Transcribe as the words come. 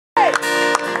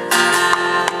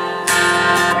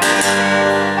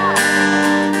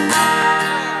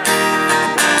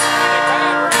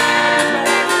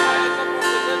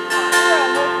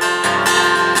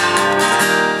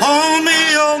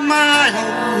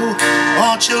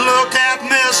won't you look at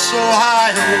Miss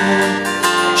Ohio?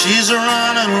 She's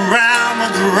running around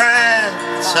with the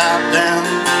rats out down.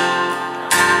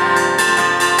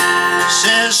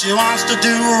 Says she wants to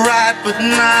do right, but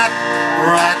not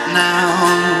right now.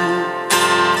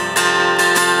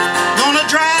 Gonna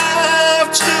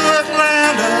drive to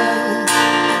Atlanta,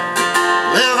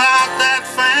 live out that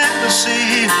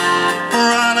fantasy,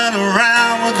 running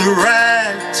around with the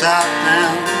rats out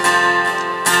now.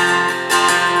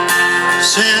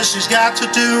 Says she's got to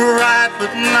do right,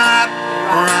 but not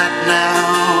right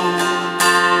now.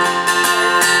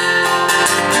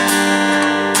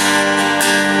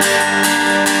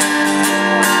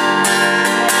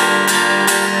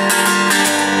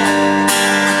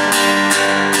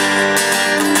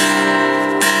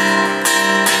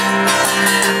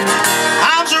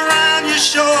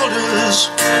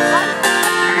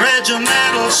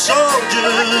 Regimental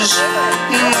soldiers,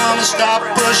 you wanna stop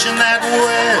pushing that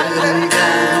wedding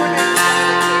gown.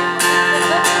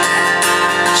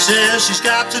 Says she's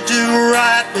got to do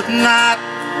right, but not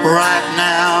right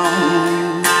now.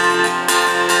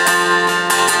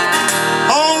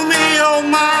 Oh me, oh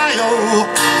my, oh,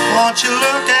 won't you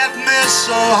look at Miss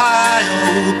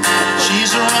Ohio?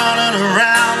 She's running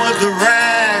around with the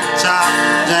rag top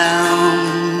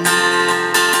down.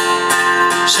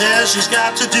 Says she's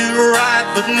got to do right,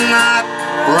 but not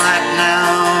right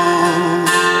now.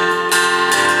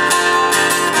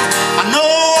 I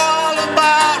know all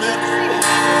about it,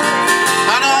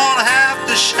 I don't have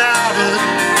to shout it.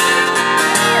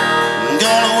 I'm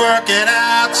gonna work it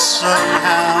out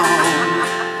somehow.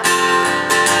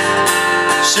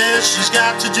 Says she's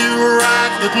got to do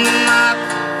right, but not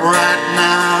right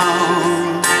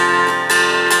now.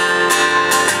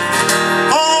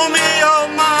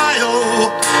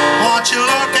 Won't you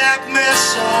look at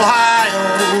Miss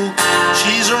Ohio?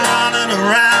 She's running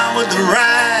around with the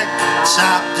rag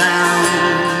top down.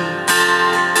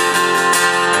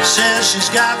 Says she's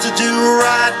got to do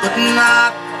right, but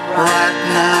not right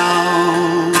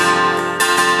now.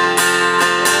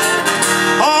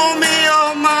 Oh me,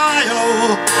 oh my,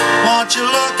 oh, won't you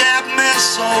look at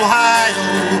Miss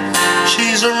Ohio?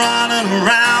 She's running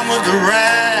around with the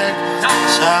rag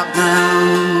top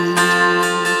down.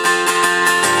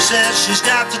 Says she's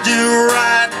got to do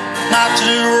right, not to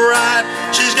do right.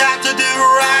 She's got to do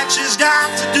right, she's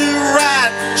got to do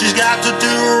right. She's got to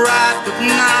do right, but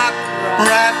not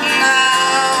right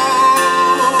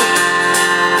now.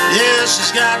 Yeah,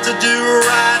 she's got to do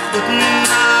right, but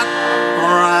not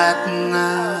right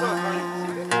now.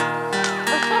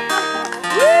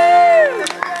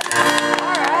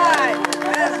 Alright,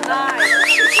 that's nice.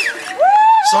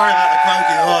 Sorry about the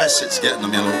croaky voice, it's getting a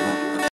little